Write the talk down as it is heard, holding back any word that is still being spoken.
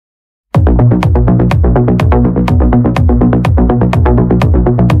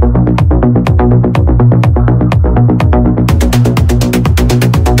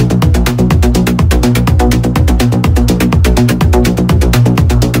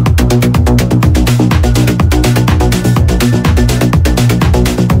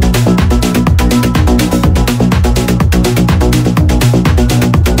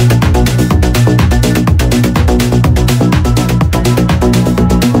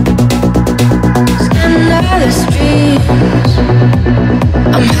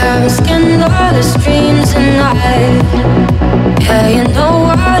scandalous dreams at night. Yeah, you know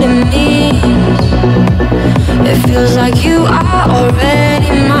what it means. It feels like you are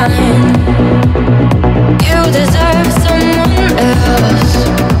already mine. You deserve someone else,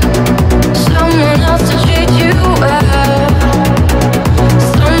 someone else to treat you well,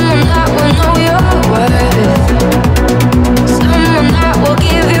 someone that will know your worth, someone that will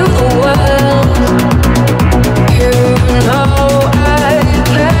give you the world. You know I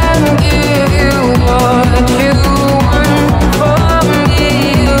can give you what you want from me.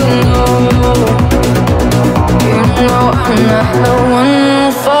 You know I'm not the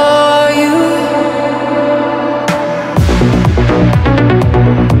one for you.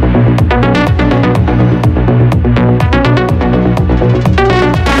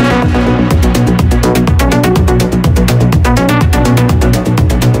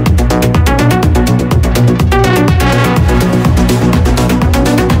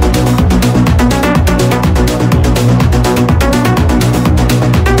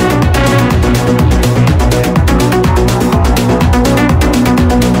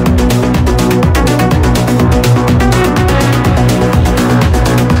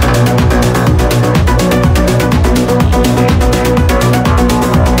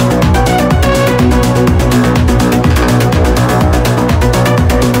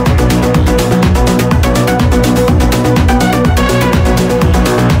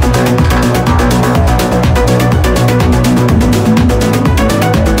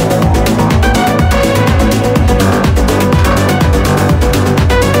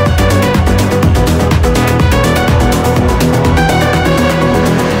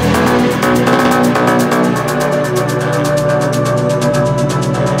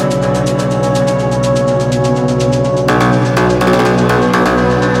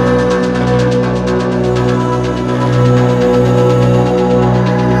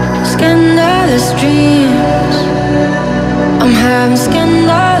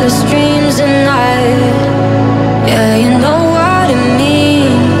 Scandalous dreams at night. Yeah, you know what it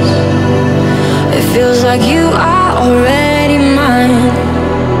means. It feels like you are already